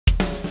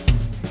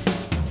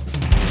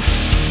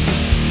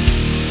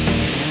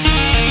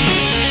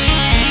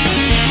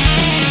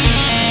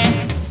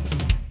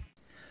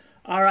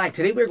right,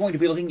 today we're going to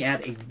be looking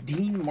at a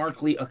Dean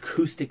Markley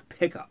acoustic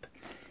pickup.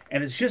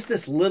 And it's just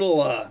this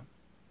little,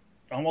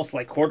 almost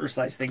like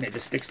quarter-size thing that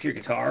just sticks to your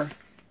guitar.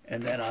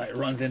 And then it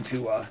runs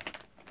into,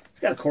 it's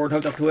got a cord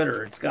hooked up to it,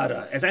 or it's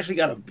actually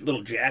got a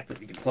little jack that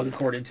you can plug a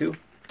cord into.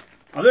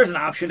 There's an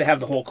option to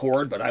have the whole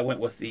cord, but I went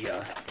with the,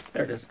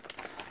 there it is.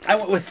 I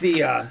went with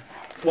the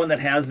one that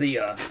has the,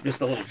 just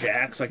the little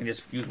jack, so I can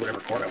just use whatever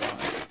cord I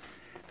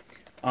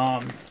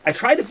want. I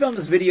tried to film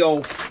this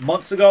video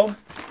months ago,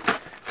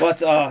 but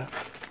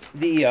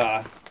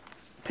the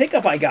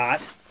pickup I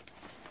got,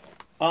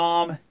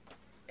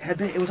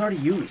 it was already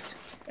used,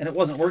 and it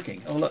wasn't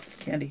working. Oh, look,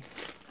 candy.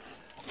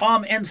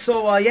 And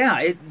so,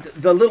 yeah,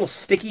 the little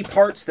sticky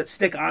parts that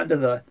stick onto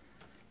the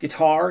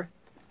guitar,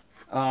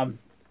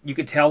 you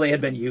could tell they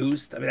had been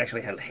used. I mean, it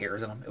actually had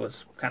hairs in them. It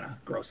was kind of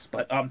gross.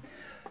 But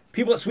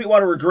people at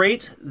Sweetwater were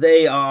great.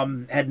 They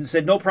had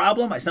said, no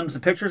problem. I sent them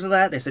some pictures of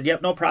that. They said,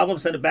 yep, no problem.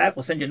 Send it back.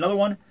 We'll send you another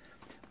one.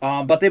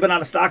 But they've been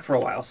out of stock for a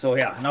while. So,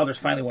 yeah, now there's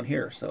finally one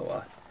here.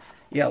 So,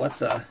 yeah,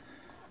 let's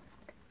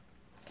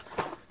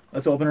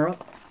open her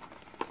up.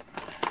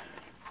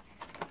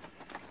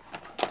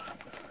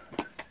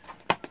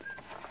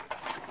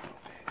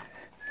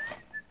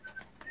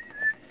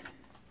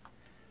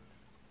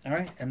 All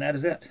right, and that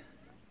is it.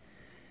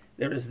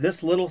 There is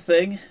this little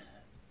thing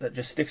that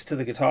just sticks to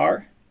the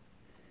guitar,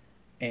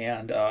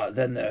 and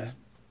then the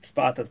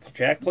spot that the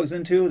jack plugs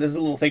into. This is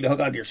a little thing to hook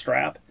onto your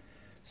strap,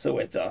 so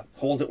it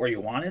holds it where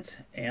you want it.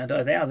 And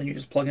yeah, then you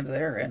just plug into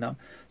there, and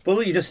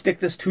supposedly you just stick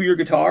this to your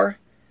guitar,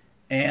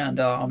 and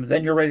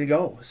then you're ready to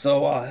go.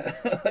 So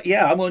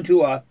yeah, I'm going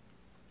to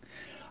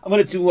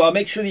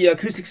make sure the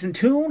acoustic's in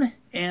tune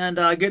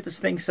and get this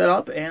thing set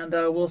up, and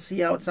we'll see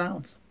how it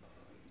sounds.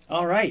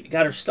 All right,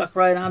 got her stuck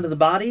right onto the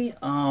body.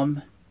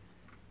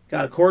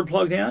 Got a cord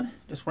plugged in.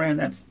 Just ran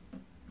that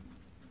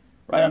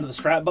right onto the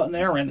strap button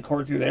there. Ran the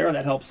cord through there.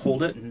 That helps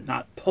hold it and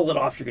not pull it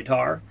off your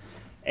guitar.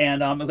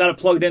 And I've got it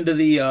plugged into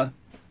the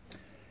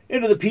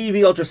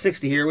PV Ultra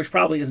 60 here, which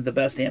probably isn't the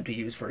best amp to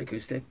use for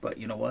acoustic, but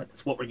you know what?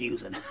 It's what we're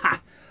using.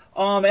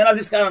 And I've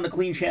just got it on a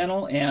clean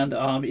channel, and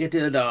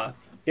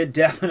it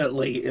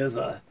definitely is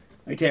a.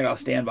 Let me take it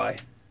off standby.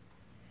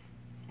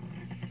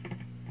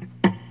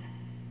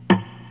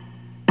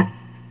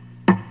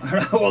 I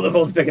don't know how well the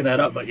phone's picking that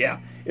up, but yeah,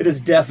 it is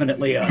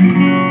definitely a...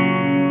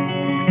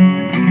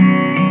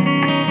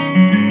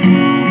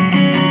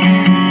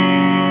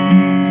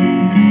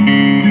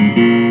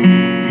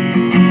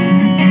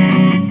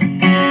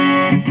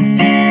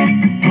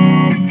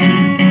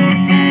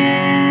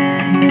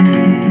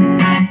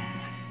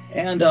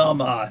 And,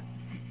 I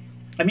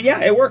mean,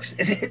 yeah, it works.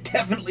 It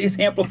definitely is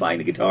amplifying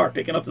the guitar,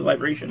 picking up the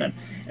vibration and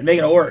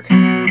making it work.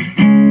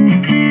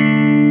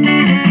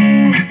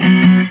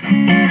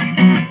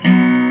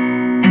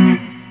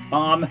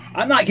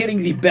 I'm not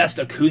getting the best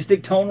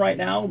acoustic tone right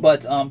now,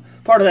 but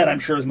part of that I'm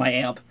sure is my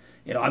amp.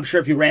 You know, I'm sure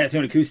if you ran it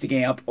through an acoustic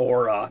amp,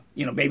 or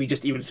you know, maybe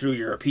just even through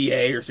your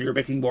PA or through your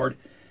mixing board,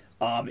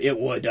 it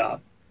would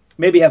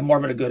maybe have more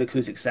of a good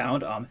acoustic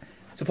sound.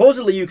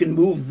 Supposedly you can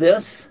move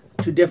this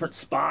to different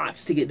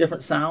spots to get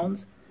different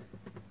sounds.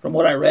 From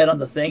what I read on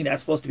the thing,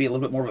 that's supposed to be a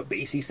little bit more of a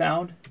bassy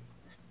sound.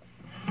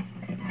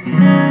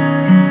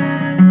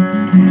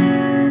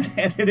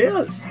 And it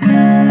is.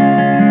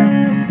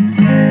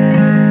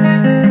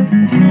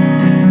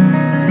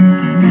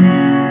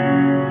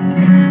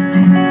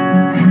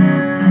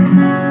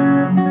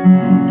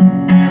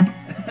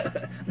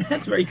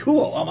 That's very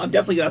cool. I'm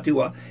definitely going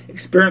to have to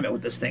experiment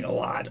with this thing a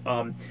lot.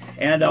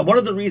 And one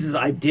of the reasons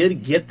I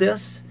did get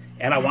this,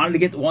 and I wanted to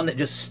get the one that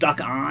just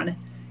stuck on,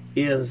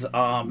 is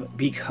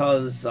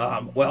because,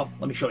 well,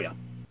 let me show you.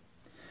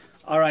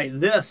 All right,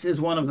 this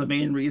is one of the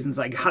main reasons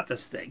I got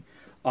this thing,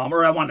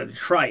 or I wanted to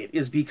try it,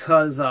 is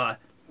because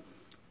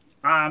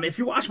if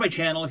you watch my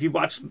channel, if you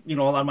watch, you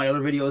know, a lot of my other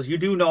videos, you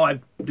do know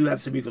I do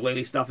have some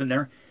ukulele stuff in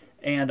there.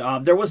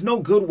 And there was no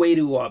good way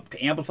to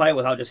amplify it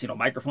without just, you know,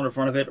 microphone in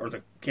front of it or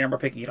the camera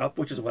picking it up,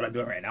 which is what I'm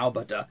doing right now.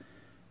 But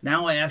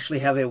now I actually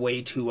have a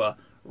way to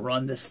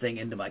run this thing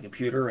into my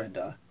computer and,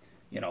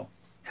 you know,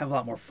 have a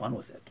lot more fun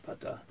with it.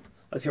 But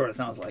let's hear what it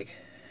sounds like.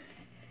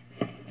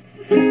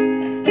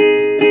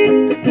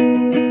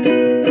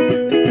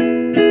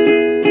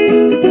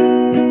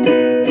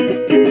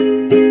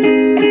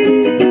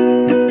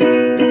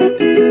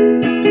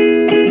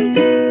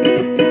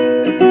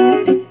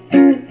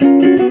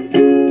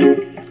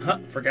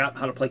 Forgot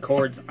how to play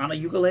chords on a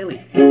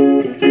ukulele.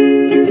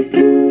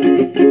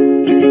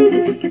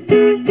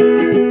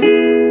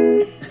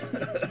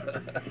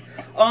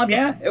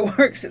 Yeah, it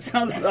works. It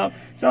sounds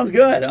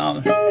good.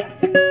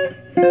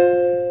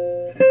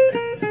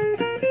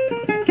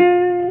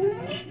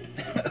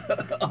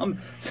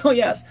 So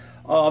yes,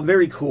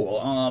 very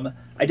cool.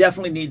 I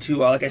definitely need to,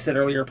 like I said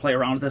earlier, play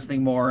around with this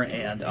thing more.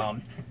 And I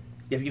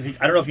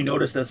don't know if you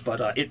noticed this,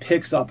 but it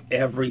picks up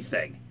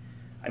everything.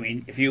 I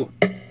mean, if you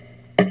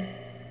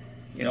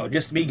know,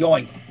 just me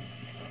going,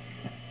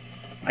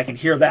 I can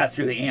hear that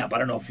through the amp. I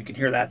don't know if you can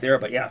hear that there,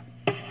 but yeah.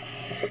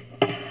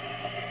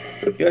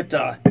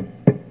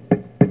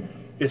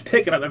 is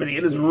picking up everything.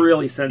 It is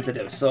really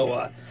sensitive.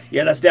 So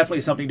yeah, that's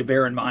definitely something to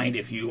bear in mind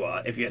if you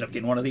end up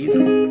getting one of these.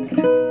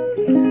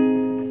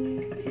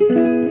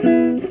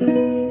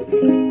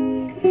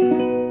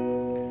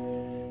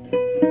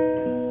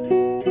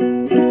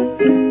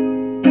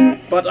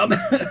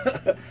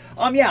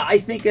 But yeah, I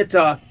think it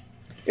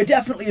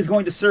definitely is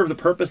going to serve the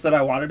purpose that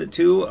I wanted it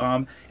to.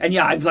 And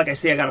yeah, like I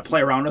say, I got to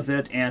play around with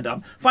it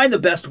and find the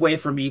best way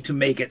for me to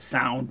make it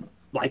sound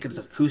like it's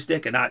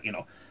acoustic and not,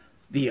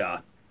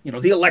 the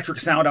electric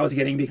sound I was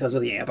getting because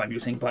of the amp I'm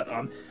using. But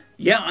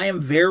yeah, I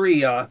am very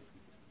yeah,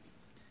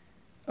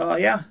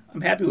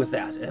 I'm happy with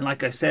that. And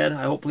like I said,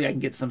 hopefully I can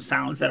get some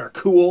sounds that are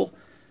cool.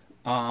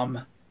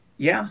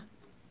 Yeah.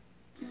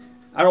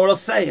 I don't know what else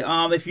to say.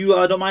 If you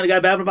don't mind a guy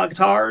babbling about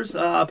guitars,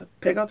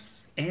 pickups,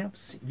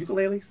 amps,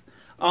 ukuleles,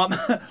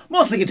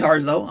 mostly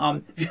guitars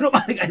though. If you don't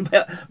mind a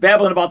guy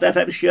babbling about that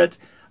type of shit,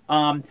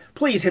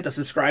 please hit the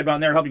subscribe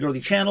on there. Help you grow the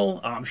channel.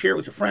 Share it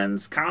with your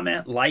friends.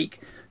 Comment, like.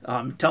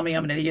 Tell me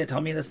I'm an idiot.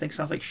 Tell me this thing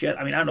sounds like shit.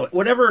 I mean, I don't know.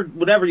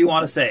 Whatever you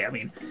want to say. I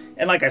mean,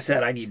 and like I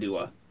said, I need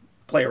to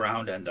play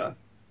around and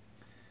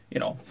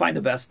find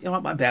the best. You know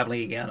what? I'm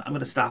babbling again. I'm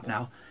going to stop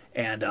now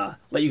and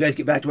let you guys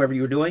get back to whatever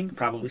you were doing.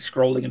 Probably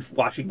scrolling and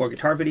watching more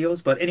guitar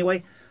videos. But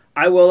anyway,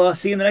 I will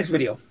see you in the next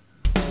video.